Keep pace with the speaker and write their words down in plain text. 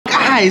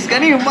guys,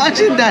 can you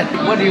imagine that?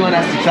 What do you want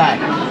us to try?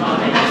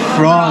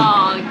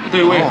 Frog.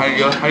 对胃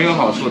还有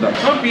好处的。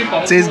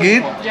 Tastes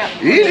good? Yeah.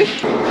 Really?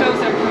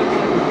 Close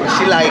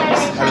She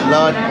likes a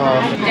lot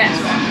of. Yes.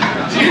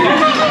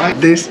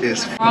 This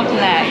is. Frog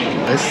leg.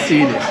 Let's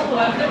see this.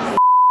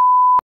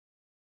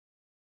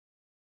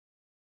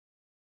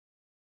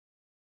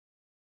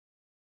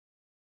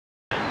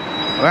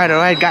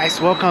 Alright guys,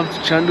 welcome to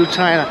Chengdu,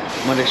 China.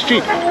 I'm on the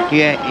street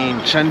here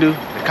in Chengdu,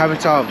 the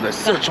capital of the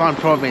Sichuan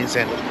province,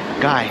 and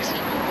guys,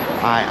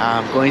 I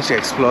am going to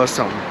explore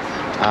some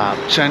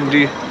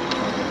Chengdu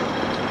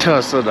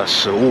特色的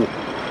食物.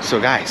 So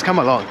guys, come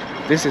along.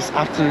 This is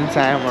afternoon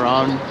time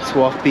around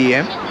 12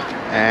 p.m.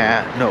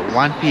 No,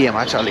 1 p.m.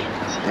 actually,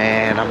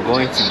 and I'm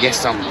going to get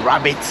some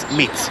rabbit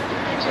meat.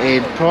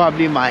 It's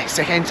probably my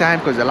second time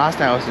because the last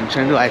time I was in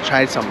Chengdu I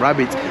tried some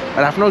rabbits,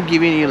 but I've not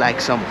given you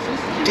like some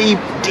deep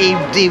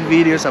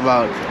videos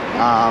about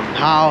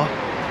how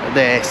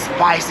the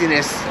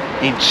spiciness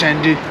in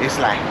Chengdu is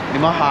like. 你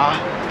们好。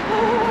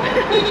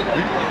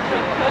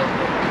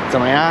怎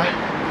么样？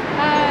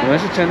你们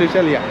是成都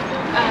这里啊？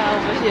我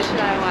们也是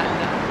来玩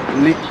的。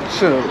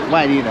是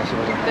外地的，是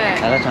不是？对。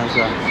哪个城市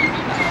啊？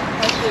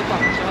他是广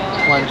州。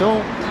广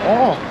州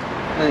哦，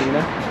那你呢？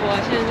我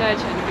现在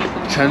成都工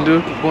作。成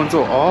都工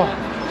作哦，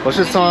我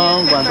是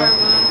从广州。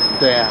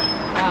对啊。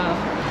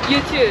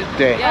YouTube。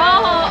对。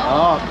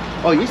哦。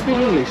Oh, you speak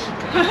English?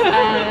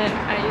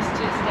 I used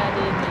to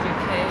study in the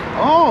UK.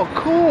 Oh,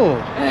 cool.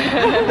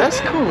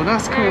 That's cool.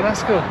 That's cool.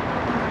 That's cool.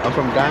 I'm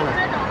from Ghana.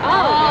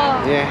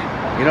 Oh. Yeah.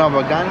 You know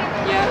about Ghana?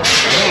 Yeah.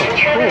 Oh,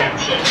 cool.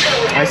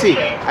 I see.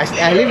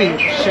 I live in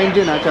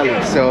Chengdu actually,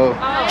 so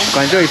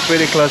Guangzhou is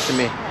pretty close to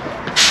me.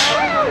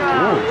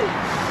 Oh.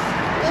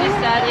 She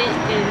studied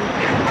in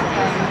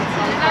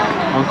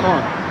Hong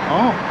Kong.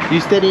 Oh, you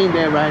studying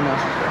there right now?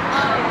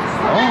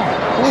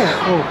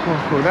 Oh,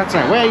 cool. That's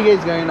right. Where are you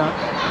guys going now?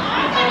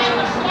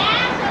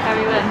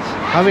 having lunch.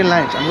 Having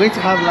lunch. I'm going to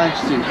have lunch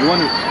too. You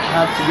want to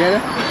have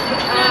together?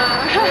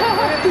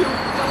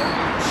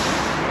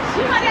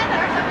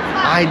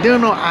 I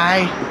don't know.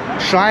 I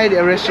tried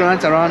a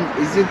restaurant around.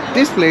 Is it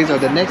this place or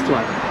the next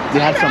one? They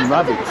had some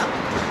rabbits.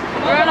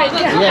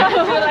 Yeah. Do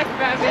you like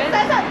rabbit?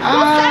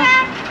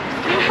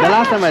 The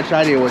last time I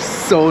tried it was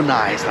so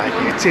nice. Like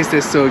it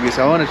tasted so good.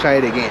 So I want to try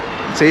it again.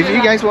 So if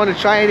you guys want to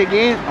try it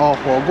again or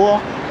火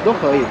锅都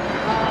可以. Do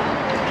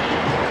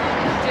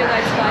you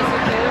like spicy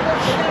food?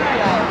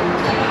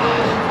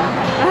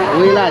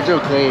 微辣就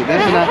可以，但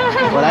是呢，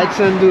我来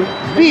成都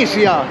必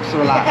须要吃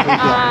辣，必须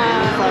要。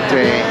对。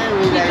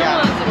你中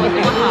文怎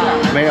么这么好？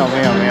没有。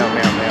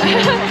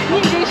你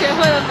已经学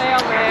会了没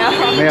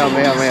有？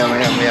没有，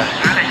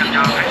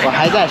我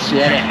还在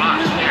学呢，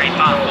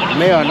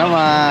没有那么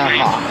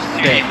好。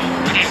对。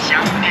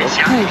我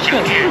看一下，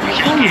可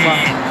以吗？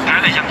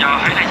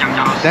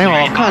等一会儿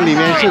我看里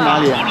面是哪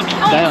里。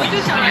等一会儿，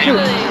就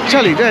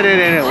这里，对，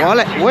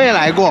我也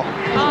来过。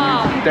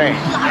对。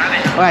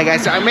Alright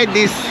guys, so I met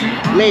these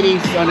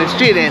ladies on the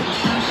street and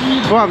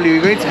probably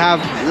we're going to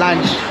have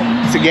lunch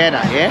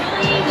together, yeah?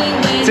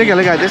 Take a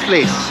look at this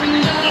place.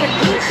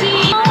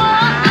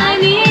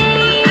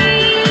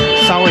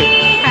 Sorry.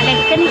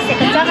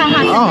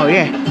 Oh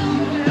yeah.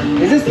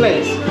 Is this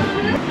place?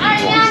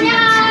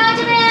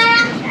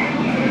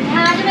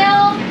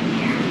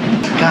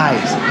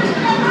 Guys,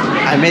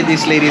 I met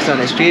these ladies on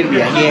the street.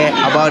 We are here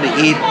about to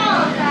eat.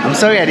 I'm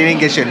sorry I didn't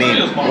get your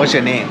name. What's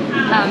your name?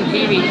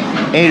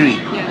 Ari.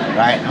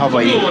 Right? How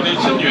about you?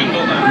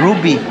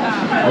 Ruby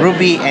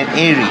and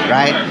Ari,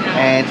 right?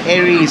 And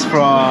Ari is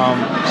from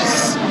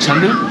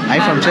Chengdu? Are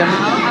you from Chengdu?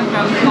 I'm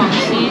from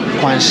Guangxi.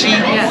 Guangxi?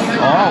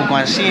 Oh,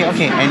 Guangxi.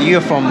 Okay. And you're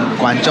from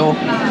Guangzhou?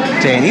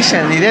 对，你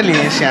的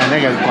脸像那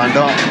个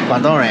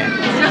广东人。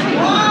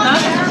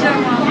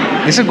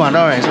你是广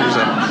东人是不是？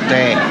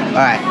对。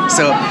Alright.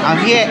 So I'm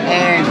here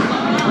and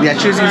we are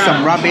choosing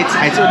some rabbits.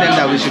 I told them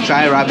that we should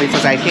try rabbits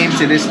because I came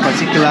to this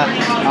particular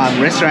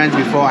restaurant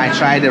before. I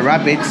tried the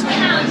rabbits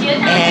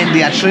and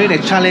they are throwing a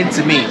challenge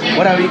to me.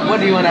 What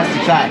do you want us to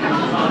try?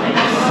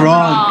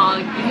 Frog.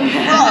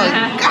 Oh,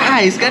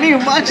 guys, can you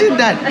imagine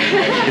that?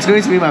 It's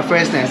going to be my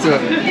first time, so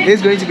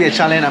it's going to be a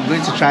challenge. I'm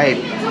going to try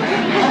it.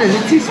 How does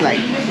it taste like?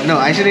 No,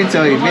 I shouldn't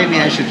tell you. Maybe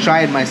I should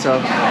try it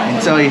myself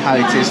and tell you how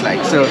it tastes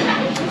like. So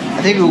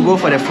I think we'll go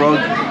for the frog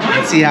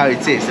and see how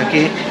it tastes,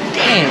 okay?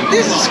 Damn,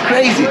 this is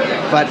crazy.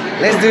 But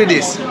let's do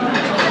this.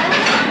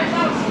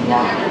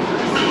 Wow.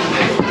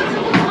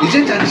 你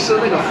真想吃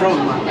那个 frog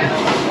吗？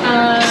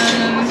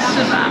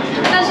是吧？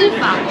但是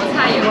法国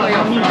菜也会有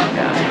frog。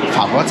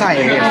法国菜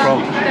也有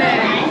frog。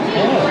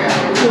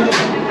对。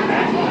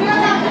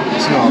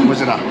是吗？我不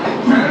知道。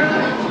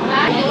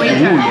服务员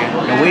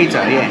the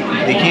waiter, yeah,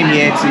 they came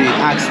here to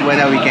ask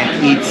whether we can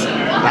eat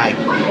like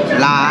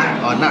la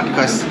or not,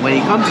 because when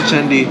you come to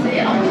Chengdu,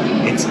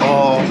 it's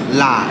all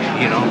la,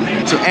 you know.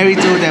 So Eri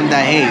told them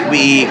that hey,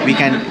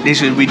 they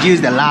should reduce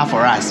the la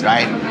for us,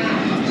 right?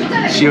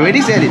 She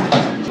already said it,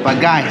 but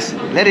guys,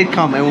 let it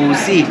come and we will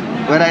see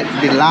whether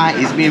the la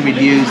is being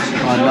reduced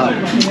or not.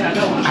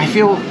 I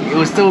feel it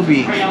will still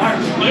be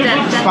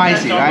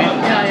spicy, right?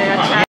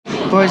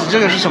 不好意思，这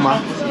个是什么？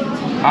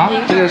啊，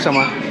这个是什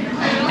么？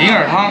银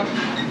耳汤。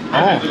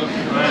哦，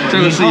这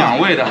个是养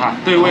胃的哈，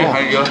对胃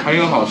很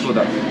有好处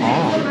的。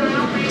哦，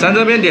咱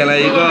这边点了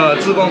一个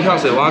自贡跳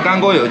水蛙干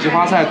锅有机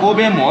花菜锅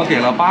边馍，点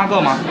了8个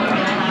吗？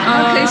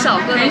可以少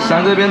个。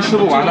咱这边吃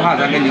不完的话，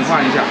咱给您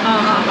换一下。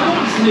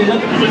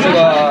这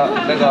个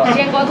那个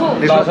鲜锅兔，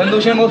老成都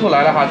鲜锅兔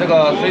来了哈，这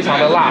个非常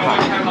的辣哈。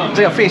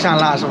这个非常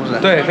辣是不是？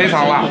对，非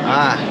常辣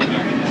啊。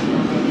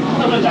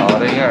好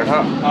的，银耳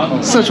汤。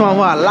四川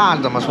话辣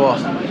怎么说？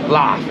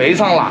辣，非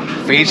常辣，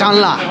非常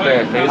辣。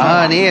对，非常辣。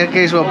啊，你也可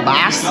以说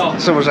巴适，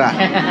是不是？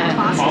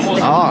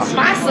哦。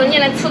巴适，你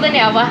能吃得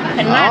了不？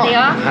很辣的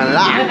哦。很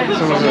辣，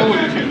是不是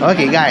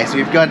 ？Okay, guys,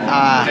 we've got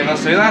这个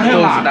虽然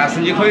很辣，但是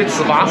你可以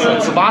吃巴适，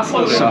吃巴适。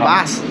吃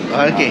巴适。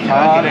Okay.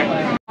 好的。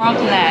Frog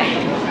leg.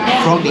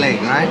 Frog leg,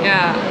 right?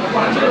 Yeah.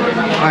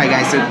 Alright,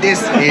 guys. So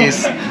this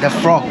is the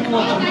frog.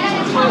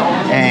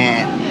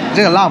 And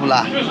这个辣不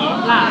辣？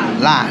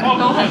辣，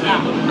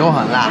都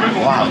很辣。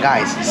Wow,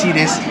 guys, see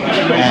this?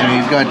 And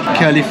we've got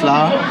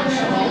cauliflower,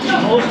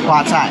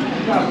 花菜，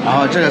然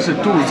后这个是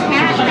肚子，是不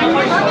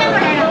是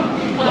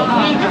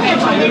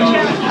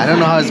？I don't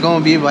know how it's going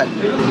to be, but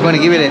I'm going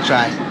to give it a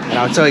try, and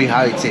I'll tell you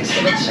how it tastes.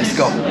 Let's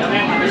go.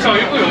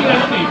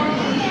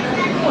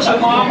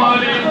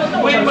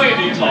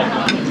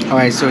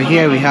 Alright, so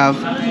here we have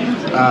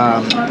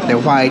the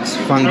white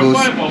fungus.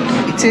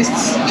 It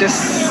tastes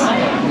just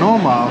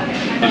normal.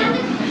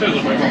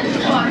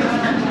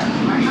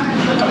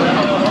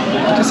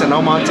 Just a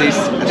normal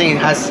taste. I think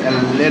it has a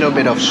little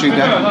bit of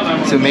sugar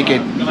to make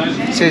it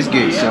taste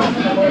good. So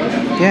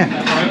yeah,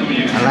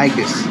 I like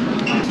this.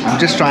 I'm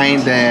just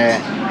trying the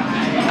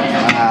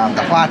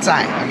hua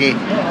zai, okay?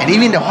 And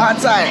even the hua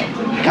zai,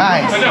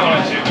 guys,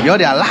 有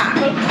点辣.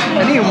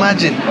 Can you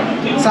imagine?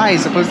 Zai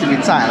is supposed to be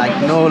Thai, like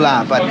no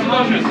la, but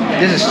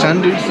this is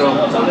Chengdu, so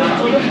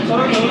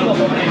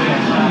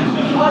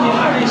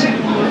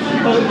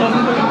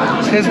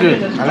it tastes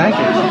good. I like it.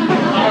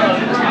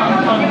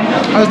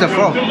 How's the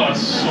frog? Not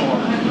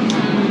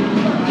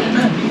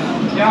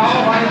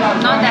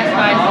that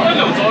spicy.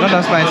 Not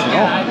that spicy.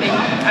 Yeah, I think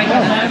I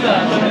can.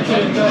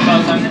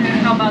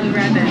 How about the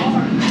rabbit?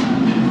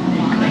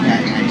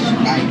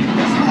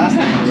 Last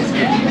time it was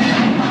good.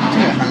 这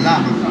个很辣，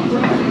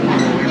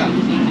入味了。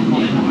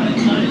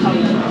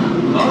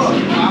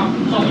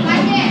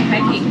还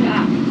挺辣。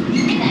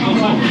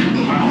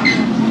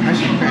还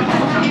行，对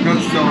 ，not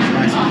so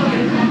spicy。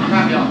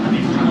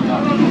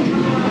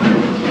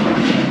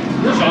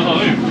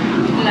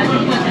来中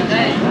国现在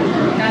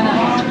加拿大，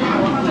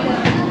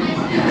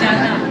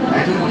来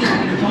中国是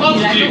你来中国之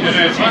前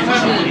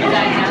是在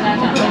加拿大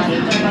长大的。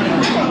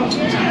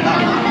长大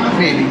了，可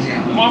以理解。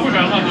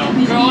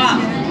你说啊，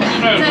你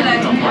在来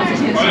中国之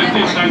前是在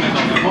哪里？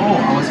哦，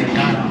我是干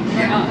的。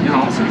你好，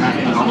我是干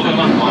的。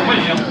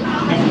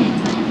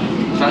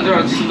咱这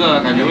儿吃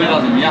的感觉味道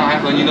怎么样？还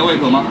合您的胃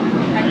口吗？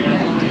还可以，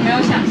没有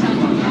想象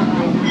中的辣。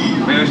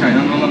没有想象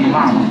中那么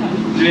辣嘛。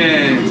因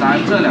为咱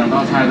这2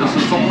道菜都是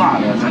中辣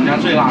的，咱家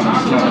最辣的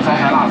是那个招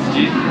牌辣子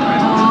鸡。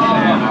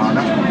好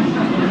的。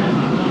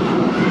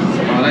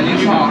好的，您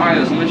吃好饭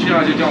有什么需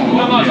要就叫我们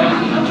服务员。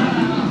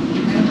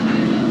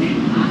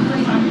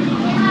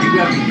Maybe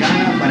I'm in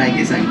Ghana, but I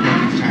guess I grew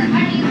up in China.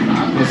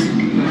 Because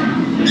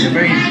the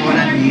very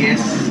important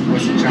years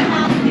was in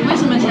China. 你为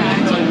什么想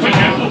来中国？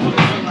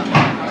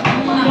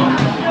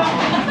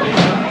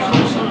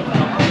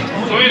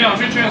所以两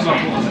去劝手。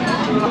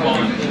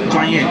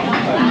专业。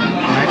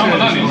来这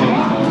的时候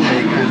做了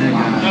一个那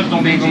个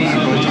飞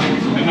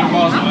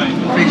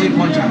机工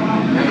厂，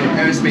那个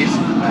aerospace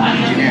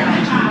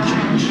engineering.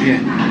 Yeah.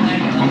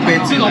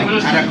 Compared to like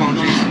other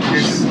countries,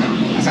 this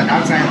at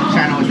that time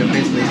China was the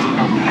best place to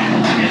come.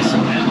 Yeah, so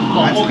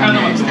I had to come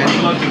here instead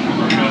for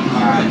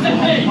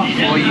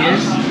 4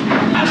 years.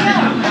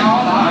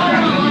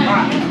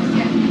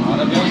 好的，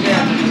不用谢。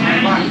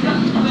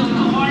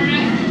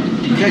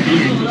你在读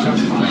研究生？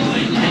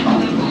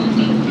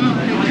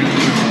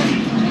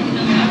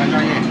专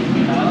业。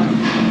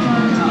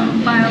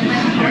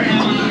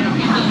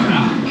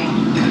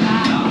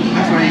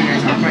That's why you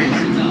guys are friends.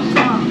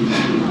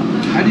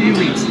 How do you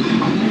meet?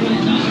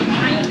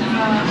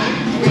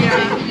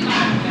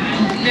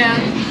 Yeah.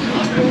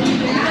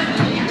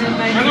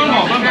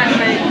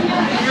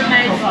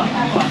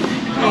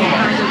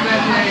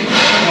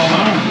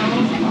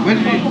 When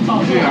did you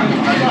do your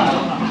undergraduate?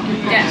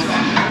 Yes.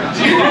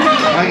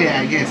 Okay,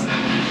 I guess.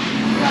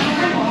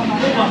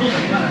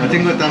 我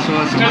听过他说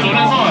什么？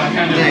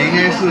对，应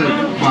该是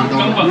广东。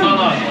广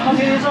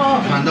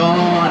东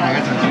哪个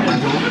城市？广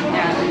州。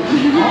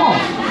哦。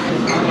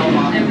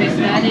And we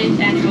studied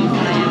natural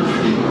science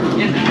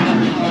in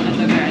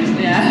undergrad.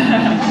 Yeah.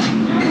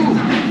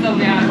 So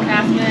we are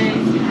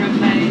classmates,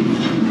 roommates,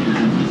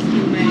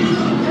 schoolmates,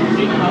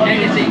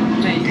 anything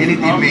mates.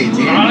 Anything mates,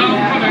 yeah.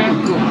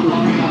 Cool.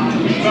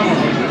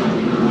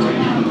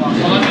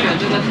 有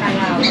这个太辣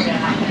了，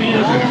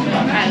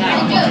太辣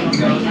了，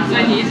所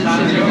以你一直吃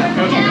这个。不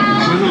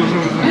是，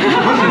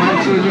我喜欢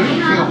吃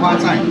这个花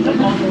菜。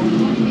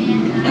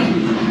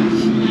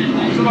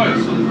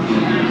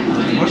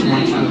我喜欢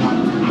吃它。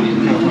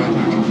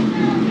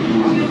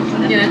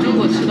你来中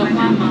国吃的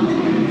惯吗？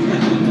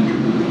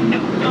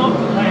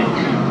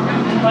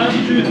我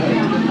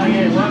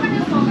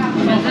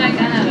们在戛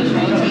纳的时候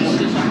就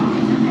吃什么？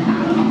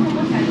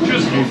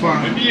米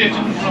饭、毕业证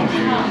上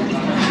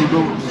苏州，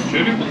绝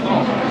对不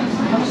到。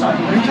哎，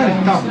这里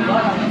到。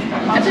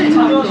哎，这里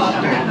差不多。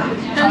对。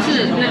但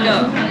是那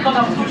个烹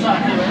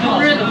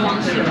饪的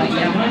方式不一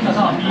样。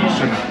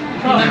是的。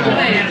你们不会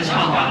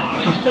炒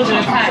这个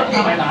菜，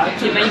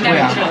你们应该不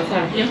会做，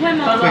也会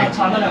吗？会。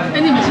哎，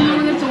你们是用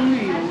那个棕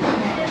榈油，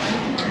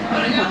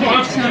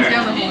像这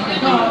样的红油。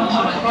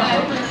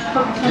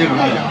这个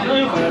辣椒。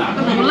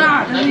不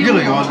辣，这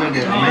个油这个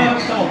没有。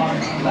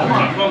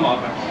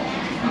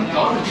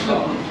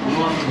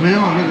没有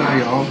那个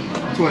油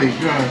做一个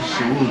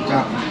食物叫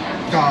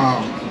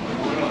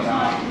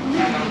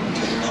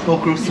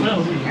okra soup.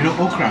 You know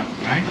okra,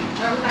 right?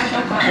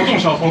 我懂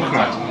小葱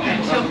okra.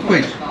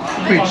 桂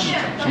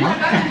什么？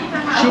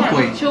秋葵。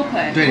秋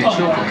葵。对，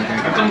秋葵对。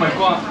还真没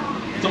挂，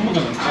真不可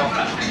能挂。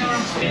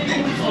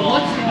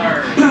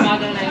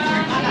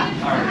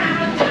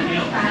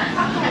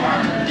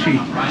She.对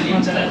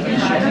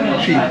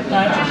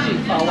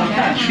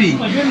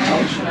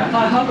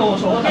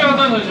啊，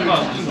但是什么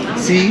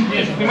C.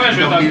 你们也学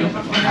单 W.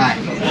 I.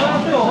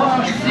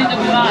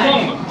 忘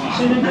了，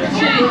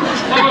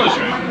他没有学，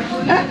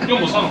用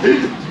不上。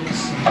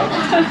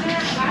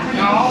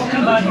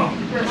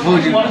What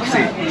would you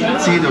say?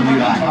 C.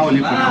 W. I. How will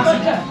you pronounce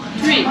it?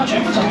 Tree.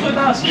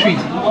 Tree.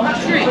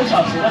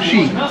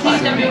 She.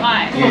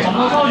 TWI.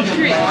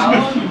 Tree.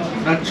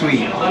 Not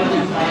tree.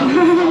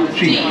 Tree.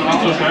 Tree.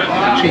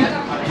 Tree.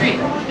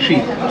 She.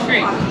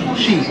 Tree.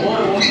 She.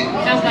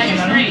 Sounds like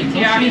tree.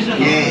 TRE. Yeah,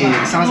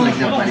 it sounds like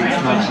that, but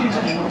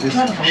it's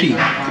not. It's she.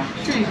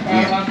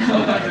 Yeah.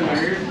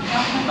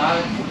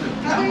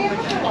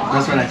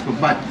 That's what I spoke.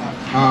 But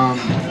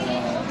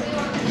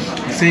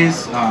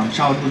since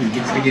childhood, I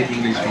get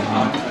English from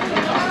home.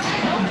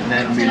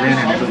 Then we learn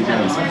a little bit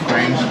of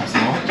French as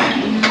well.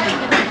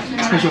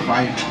 Special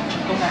for you.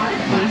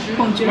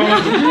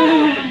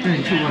 那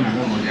你去过哪个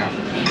国家？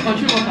我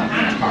去过法国。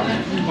法国。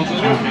我真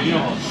的没有。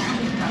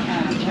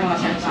让我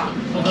想想，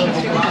我去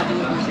过好多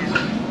个国家。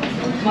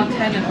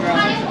Montana, bro.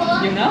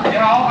 You know? 你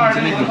好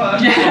，20分。我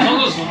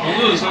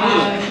日生日，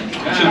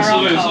前4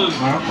位是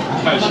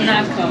海西。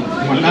Monaco.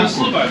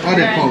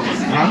 Other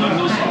coast, huh?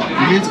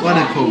 It means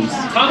other coast.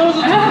 他都是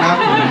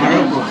Monaco,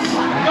 Morocco.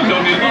 那2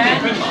年都免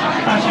费拿。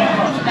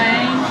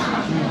Spain,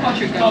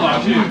 到 Portugal. 哪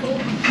去？生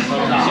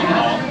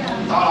蚝。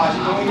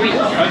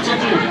还自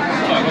助400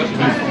块钱。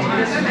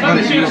What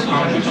is your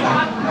country?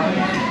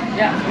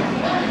 Yeah.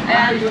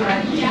 And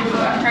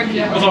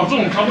Turkey. 我操，这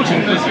种看不起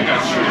的谁敢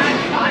去？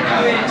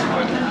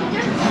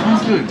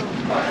 Sounds good.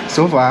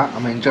 So far,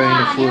 I'm enjoying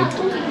the food.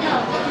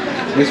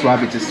 This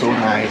rabbit is so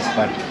nice,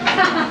 but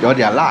you're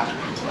there a lot.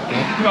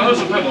 Okay?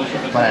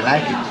 But I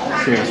like it.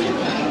 Seriously.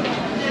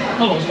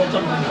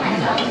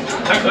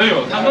 还可以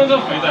哦，他那个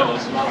肥仔螺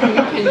丝。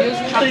 Can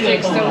use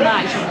chopsticks so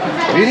nice.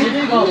 Really?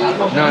 No.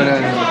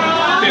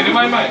 点的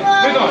外卖，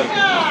味道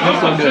Not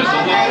so good.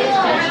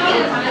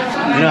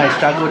 You know, I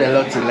struggled a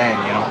lot to learn,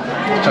 you know,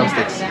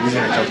 chopsticks,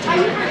 using the chopsticks.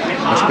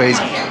 It's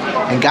crazy.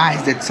 And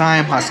guys, the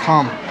time has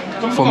come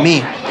for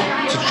me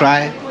to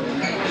try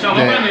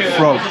the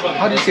frog.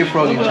 How do you say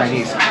frog in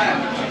Chinese?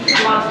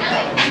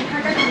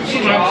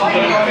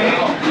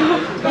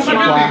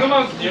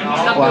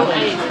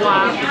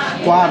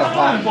 瓜的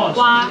话，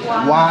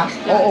蛙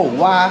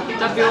蛙。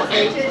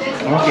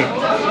Okay.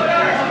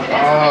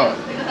 Oh.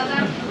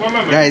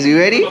 Guys, you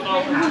ready?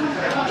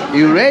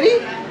 You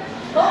ready?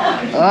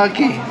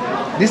 Okay.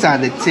 These are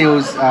the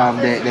tails,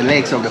 the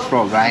legs of the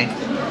frog, right?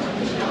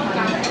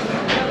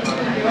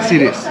 See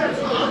this?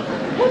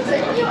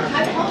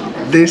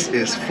 This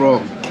is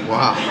frog.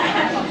 Wow.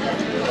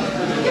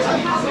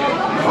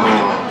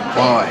 Oh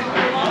boy.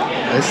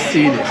 Let's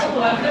see this.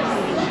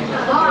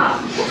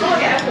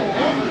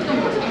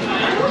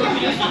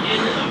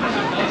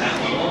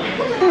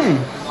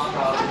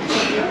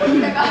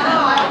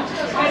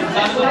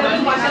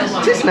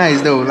 Tastes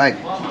nice though, like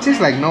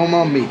tastes like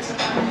normal meat.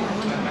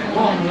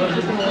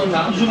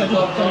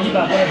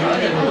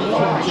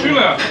 去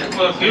了，我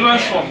贼乱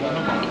爽的。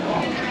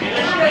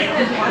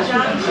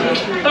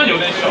但有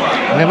点小。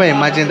 Never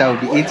imagined I would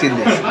be eating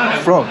this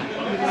frog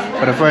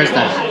for the first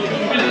time.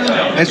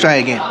 Let's try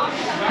again.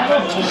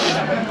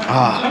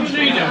 Ah.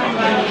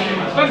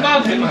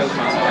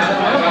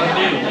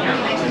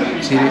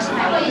 See this?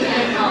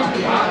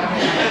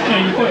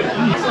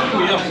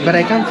 But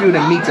I can't feel the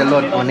meat a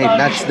lot on it.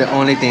 That's the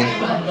only thing.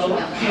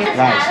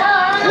 Guys,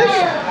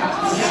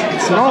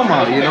 it's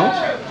normal, you know?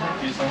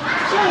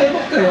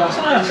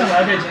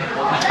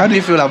 How do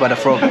you feel about the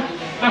frog?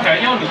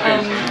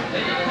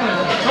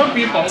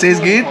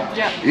 Tastes good?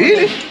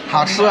 Really?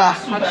 好吃啊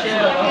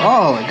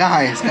Oh,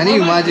 guys, can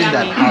you imagine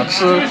that? 好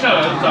吃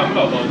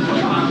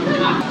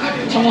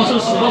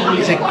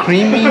Is it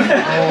creamy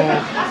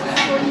or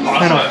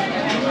kind of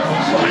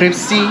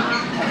crispy? I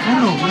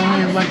don't know,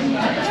 man, but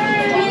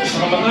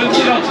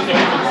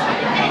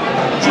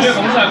just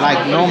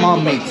like normal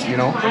meat, you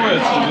know.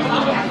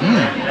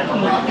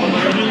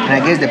 And I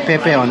guess the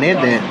pepper on it,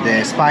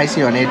 the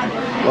spicy on it,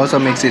 also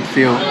makes it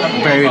feel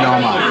very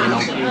normal, you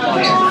know.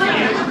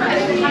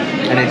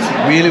 And it's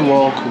really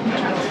well cooked.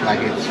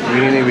 Like it's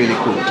really, really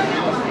cooked.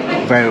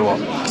 Very well.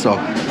 So,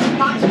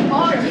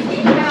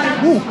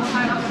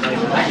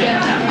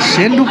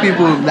 Chengdu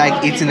people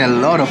like eating a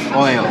lot of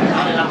oil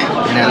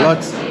and a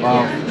lot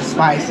of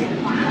spicy.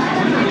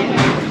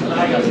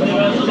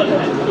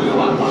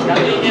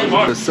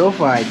 So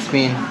far it's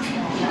been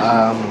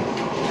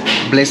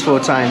blissful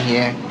time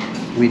here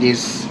with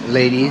these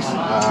ladies.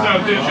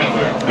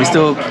 We're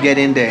still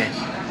getting the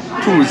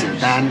tuzi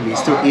done. We're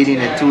still eating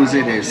the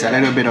tuzi. There's a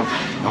little bit of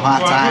the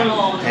hot time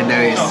and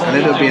there is a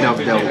little bit of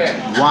the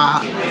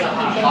wa.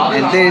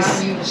 And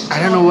this, I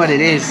don't know what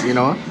it is, you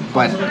know,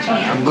 but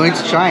I'm going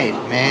to try it,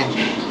 man.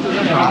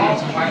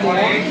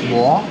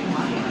 What?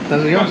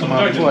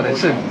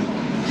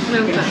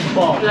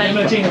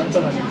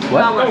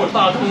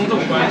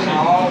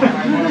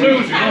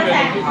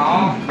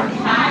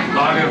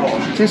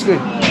 Tastes good.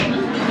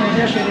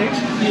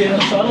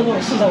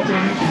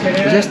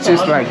 It just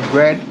tastes like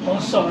bread.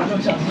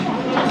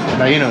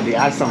 But you know, they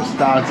add some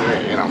style to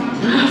it, you know.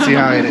 See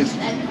how it is.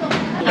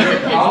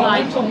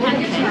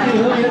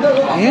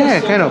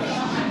 Yeah, kind of.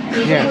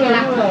 Yeah.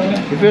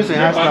 It feels it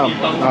has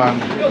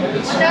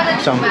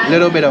some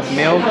little bit of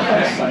milk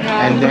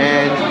and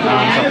then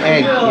some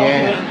egg.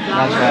 Yeah,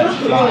 that's right.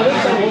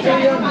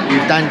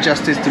 We've done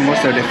justice to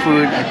most of the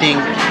food. I think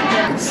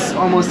it's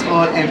almost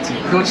all empty.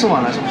 Go吃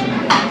完了是不是？你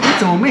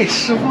怎么没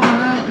吃完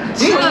啊？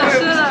吃了。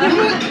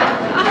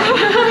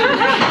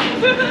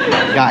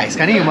Guys,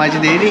 can you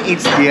imagine they didn't eat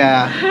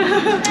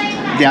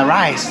their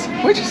rice,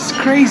 which is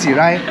crazy,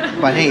 right?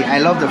 But hey, I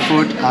love the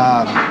food.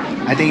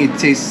 I think it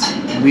tastes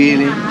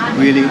really,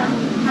 really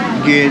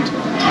good.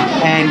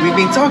 And we've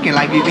been talking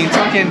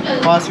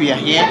whilst we are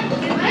here.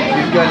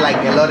 We've got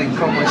like a lot in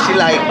common. She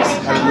likes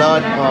a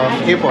lot of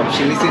hip hop.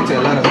 She listens to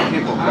a lot of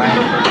hip hop, right?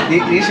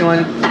 This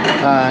one,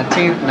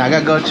 听哪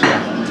个歌曲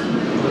啊？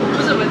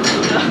不是文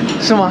字的。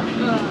是吗？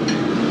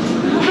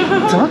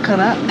怎么可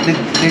能？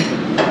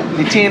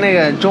你听那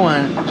个中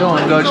文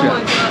歌曲，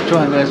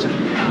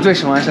你最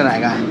喜欢是哪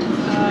个？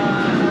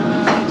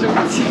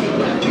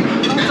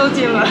周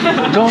杰伦。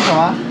中什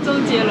么？周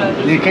杰伦。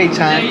你可以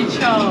唱。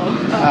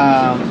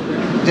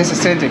Just a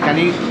sentence. Can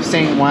you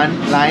sing one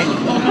line?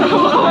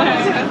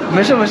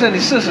 没事，你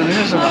试试嘛。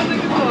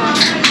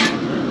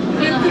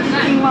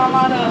听妈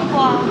妈的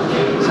话。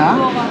啥？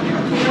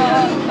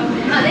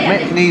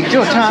没，你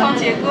就唱。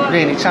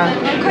对，你唱。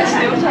快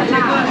使用双节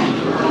棍。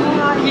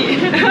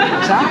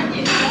啥？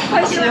快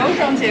使用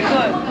双节棍。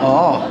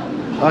哦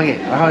 ，OK。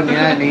然后你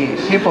呢？你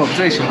hip hop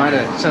最喜欢的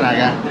是哪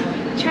个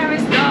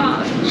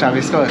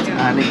？Travis Scott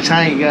啊，你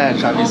唱一个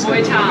Travis Scott。我不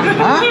会唱。啊？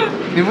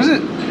你不是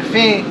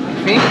Fin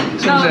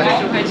是不是？那我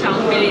会唱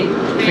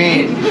Fin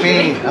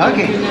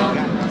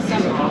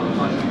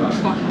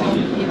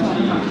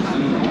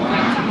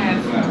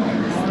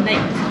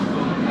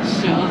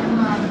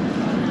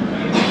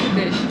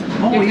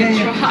OK。Oh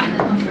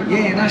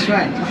yeah, that's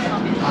right.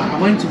 I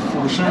went to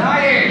佛山。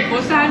佛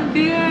山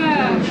店，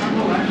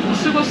你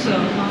吃过蛇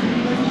吗？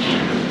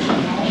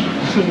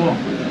吃过。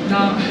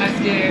No, I'm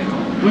scared.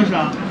 为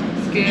啥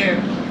 ？Scared.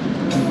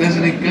 但是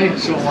你可以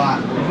吃蛙，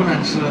你不能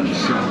吃蛇。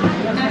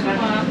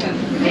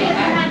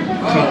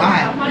可爱。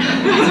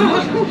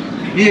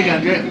你也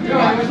感觉蛙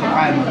可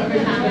爱吗？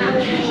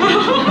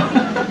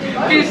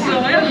比蛇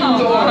要好吗？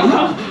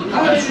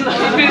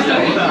比蛇。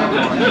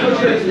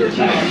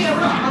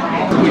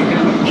你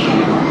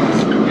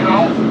好，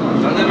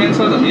咱这边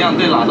车怎么样？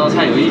对哪道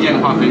菜有意见的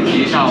话，可以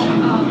提一下哦。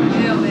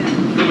没有。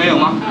都没有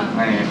吗？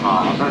哎，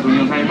好，再重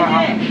新猜一半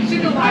啊。这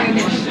个蛙有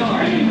点瘦。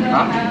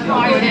啊？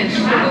蛙有点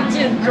瘦，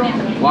健壮。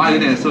蛙有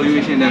点瘦，因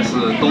为现在是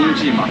冬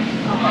季嘛。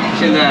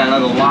现在那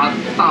个蛙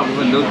大部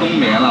分都冬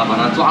眠了，把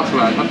它抓出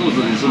来，它肚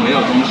子里是没有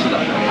东西的，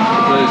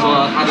所以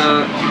说它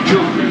的就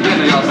变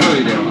得要瘦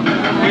一点了。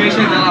因为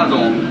现在那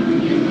种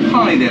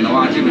胖一点的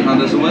话，基本上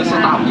都是温室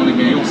大棚里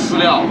面用饲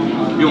料、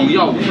用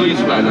药物堆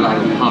出来的那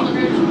种胖，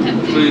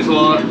所以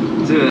说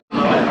这个。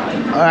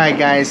Alright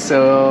guys,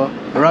 so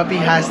Robbie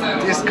has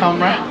this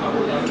camera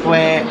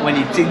where when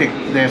you take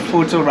the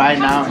photo right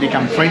now, they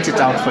can print it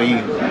out for you,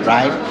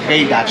 right?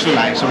 Hey, that's true,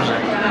 like,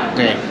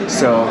 okay.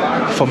 So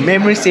for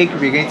memory's sake,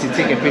 we're going to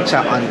take a picture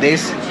on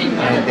this,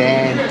 and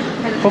then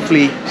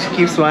hopefully she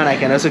keeps one, I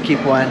can also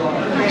keep one,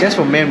 just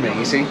for memory,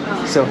 you see?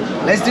 So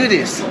let's do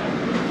this.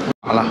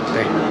 Alright,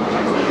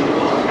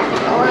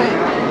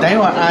等一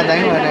会儿。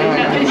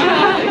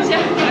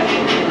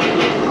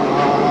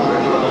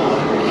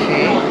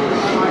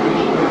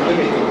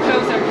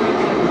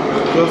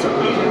Closer.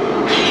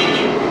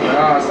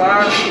 3、2、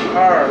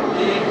1，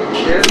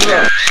结束。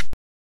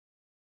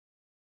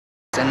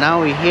And now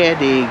we're here,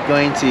 they're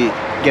going to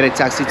get a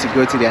taxi to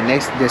go to their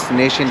next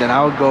destination. Then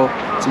I'll go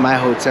to my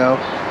hotel.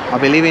 I'll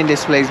be leaving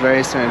this place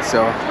very soon.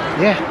 So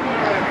yeah,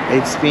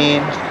 it's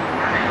been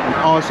an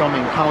awesome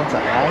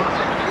encounter, right?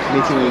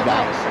 Meeting you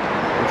guys.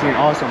 It's been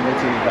awesome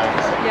meeting you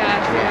guys.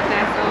 Yeah,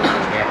 that's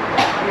awesome. Yeah.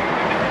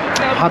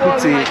 Happy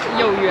to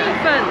有缘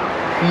分。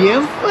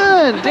缘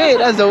分，对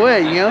，that's the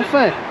word，缘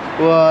分。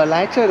我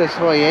来这的时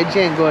候也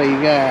见过一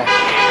个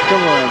中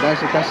国人，但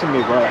是他是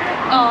美国人。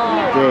哦。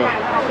对，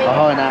然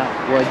后呢，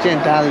我见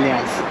他2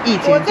次，一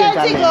天见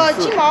他2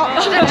次。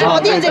青毛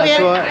店这边。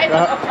然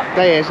后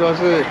他也说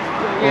是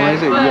我们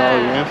是有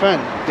缘分，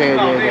对。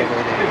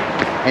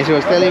And she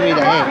was telling me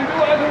that hey,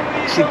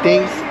 she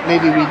thinks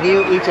maybe we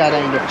knew each other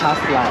in the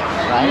past life,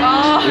 right?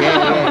 Oh.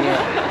 Yeah.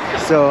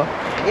 So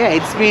yeah,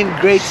 it's been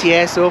great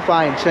here so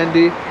far in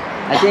Chengdu.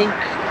 I think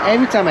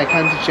every time I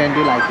come to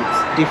Chengdu, like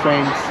it's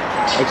different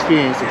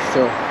experiences.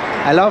 So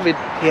I love it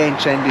here in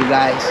Chengdu,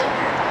 guys.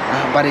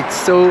 But it's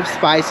so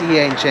spicy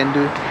here in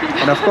Chengdu,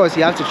 and of course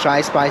you have to try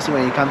spicy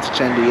when you come to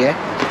Chengdu. Yeah.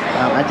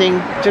 I think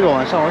这个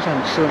晚上我想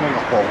吃那个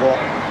火锅。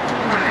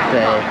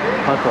对，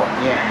火锅。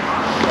Yeah.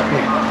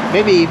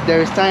 Maybe if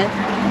there is time,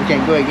 we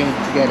can go again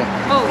together.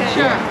 Oh,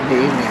 sure. In the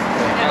evening.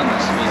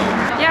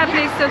 Yeah,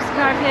 please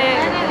subscribe here.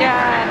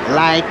 Yeah.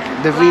 Like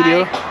the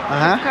video.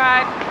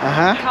 Subscribe.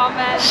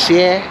 Comment.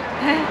 Share.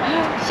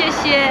 谢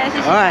谢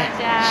Alright. 大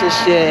家。谢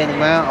谢你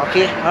们。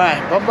Okay.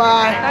 Alright. Bye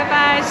bye. Bye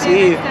bye.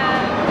 See you. Next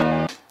time.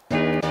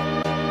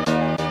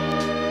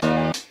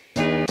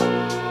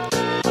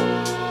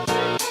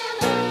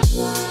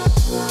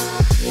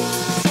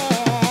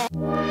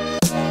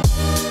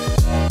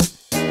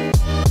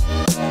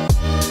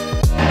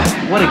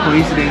 What a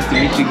coincidence to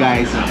meet you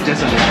guys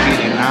just on the street,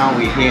 and now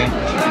we're here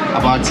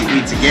about to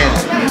eat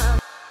together.